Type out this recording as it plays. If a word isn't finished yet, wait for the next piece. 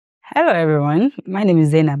Hello everyone, my name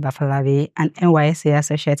is Zainab Afolabi, an NYSC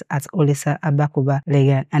Associate at Olisa Abakuba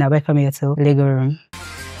Legal, and I welcome you to Legal Room.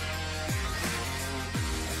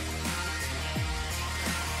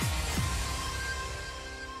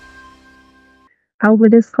 I will be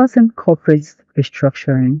discussing corporate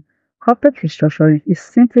restructuring. Corporate restructuring is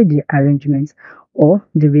simply the arrangement or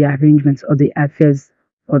the rearrangement of the affairs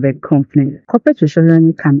of a company. Corporate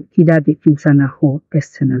restructuring can either be internal or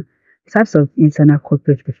external. Types of internal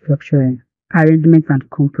corporate restructuring: arrangement and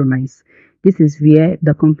compromise. This is where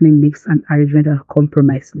the company makes an arrangement and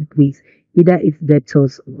compromise with either its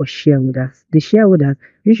debtors or shareholders. The shareholders,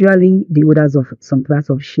 usually the holders of some class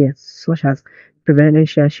of shares, such as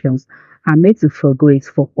preferential shares, are made to forego it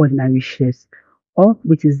for ordinary shares, or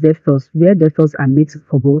with its debtors, where debtors are made to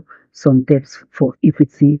forego some debts for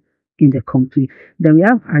equity in the company. Then we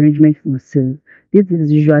have arrangement for sale. This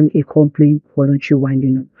is usually a company voluntary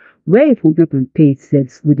winding up, where a company can pay its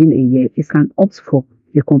debts within a year. It can opt for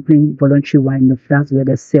a company voluntary winding up. That's where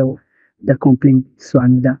they sell the company to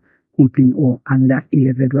another company or another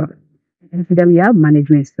individual. Then we have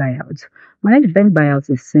management buyout. Management buyout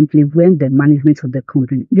is simply when the management of the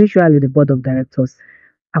company, usually the board of directors,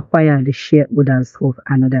 acquire the shareholders of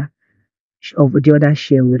the other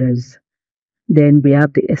shareholders. Then we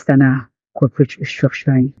have the external corporate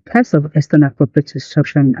restructuring. Types of external corporate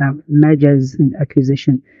restructuring are mergers and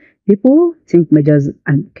acquisition. People think mergers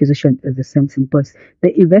and acquisition is the same thing, but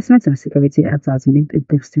the Investment and Security Act has made a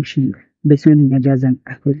distinction between mergers and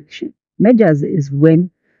acquisition. Mergers is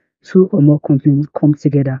when two or more companies come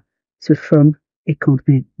together to form a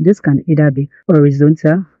company. This can either be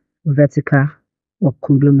horizontal, vertical, or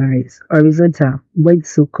conglomerates. Horizontal, when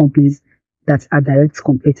two companies that are direct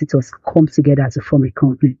competitors come together to form a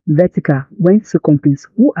company. Vertical, when two companies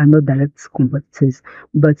who are not direct competitors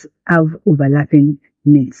but have overlapping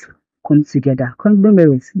needs come together.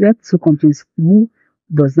 Conglomerates, where two companies who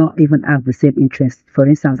does not even have the same interest. For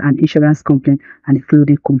instance, an insurance company and a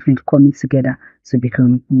clothing company coming together to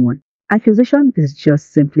become one. Acquisition is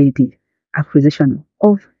just simply the acquisition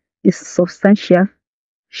of a substantial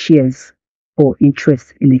shares or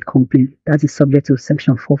interest in a company that is subject to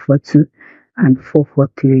Section 442 and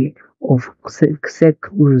 443 of SEC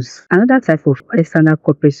rules. Another type of external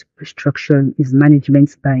corporate restructuring is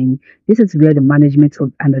management buying. This is where the management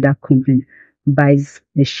of another company buys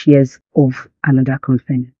the shares of another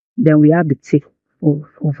company. Then we have the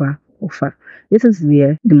takeover offer. This is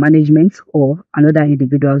where the management or another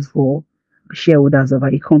individuals or shareholders of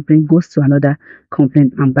a company goes to another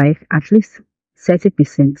company and buy at least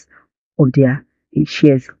 30% of their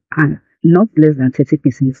shares, and not less than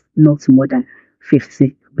 30%, not more than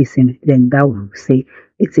 50%. Then that will say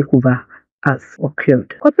a takeover has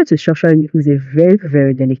occurred. Corporate restructuring is a very,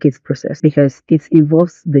 very delicate process because it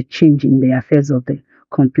involves the change in the affairs of the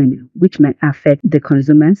company, which may affect the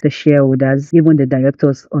consumers, the shareholders, even the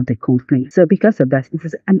directors of the company. So because of that, it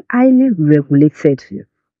is an highly regulated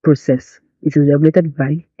process. It is regulated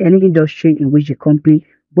by any industry in which the company,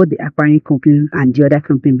 both the acquiring company and the other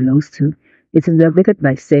company belongs to. It is regulated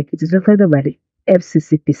by SEC. It is regulated by the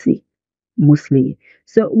FCCPC mostly.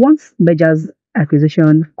 So once mergers,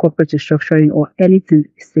 acquisition, corporate restructuring, or anything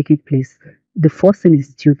is taking place, the first thing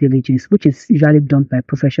is due diligence, which is usually done by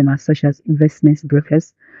professionals such as investment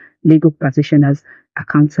brokers, legal practitioners,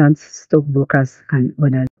 accountants, stockbrokers, and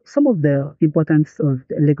others. Some of the importance of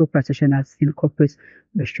the legal practitioners in corporate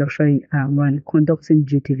restructuring are: one, conducting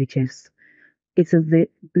due diligence. It is the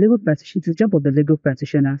job of the legal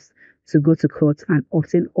practitioners to go to court and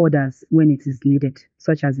obtain orders when it is needed,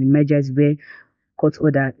 such as in mergers where court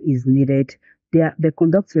order is needed. They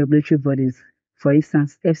conduct regulatory bodies, for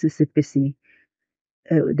instance, FCCPC.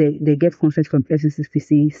 They get consent from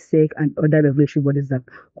FCCPC, SEC, and other regulatory bodies that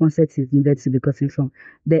consent is needed to be gotten from.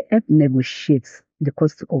 They help negotiate the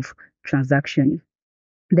cost of transaction.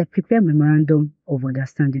 They prepare memorandum of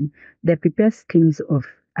understanding. They prepare schemes of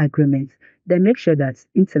agreement. They make sure that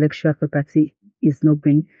intellectual property is not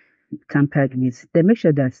being tampered with. They make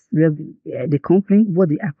sure that the company, both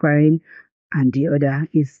the acquiring and the other,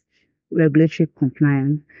 is regulatory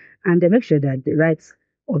compliant. And they make sure that the rights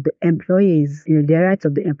of the employees, the rights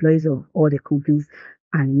of the employees of all the companies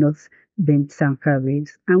are not being tampered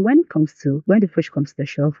with. And when the push comes to the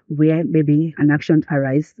shove, where maybe an action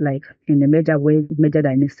arises, like in the merger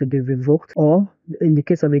that needs to be revoked, or in the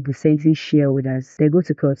case of a dissenting shareholders, they go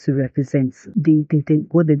to court to represent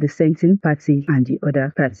both the dissenting party and the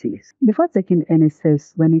other parties. Before taking any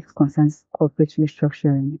steps when it concerns corporate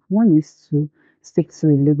restructuring, one is to speak to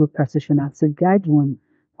a legal practitioner to guide one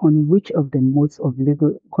on which of the modes of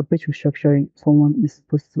legal corporate restructuring someone is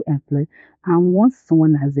supposed to employ. And once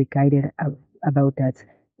someone has been guided about that,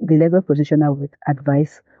 the legal practitioner with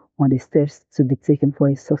advice on the steps to be taken for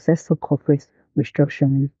a successful corporate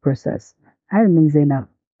restructuring process. I remain Zainab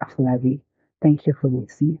Afolabi. Thank you for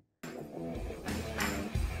listening.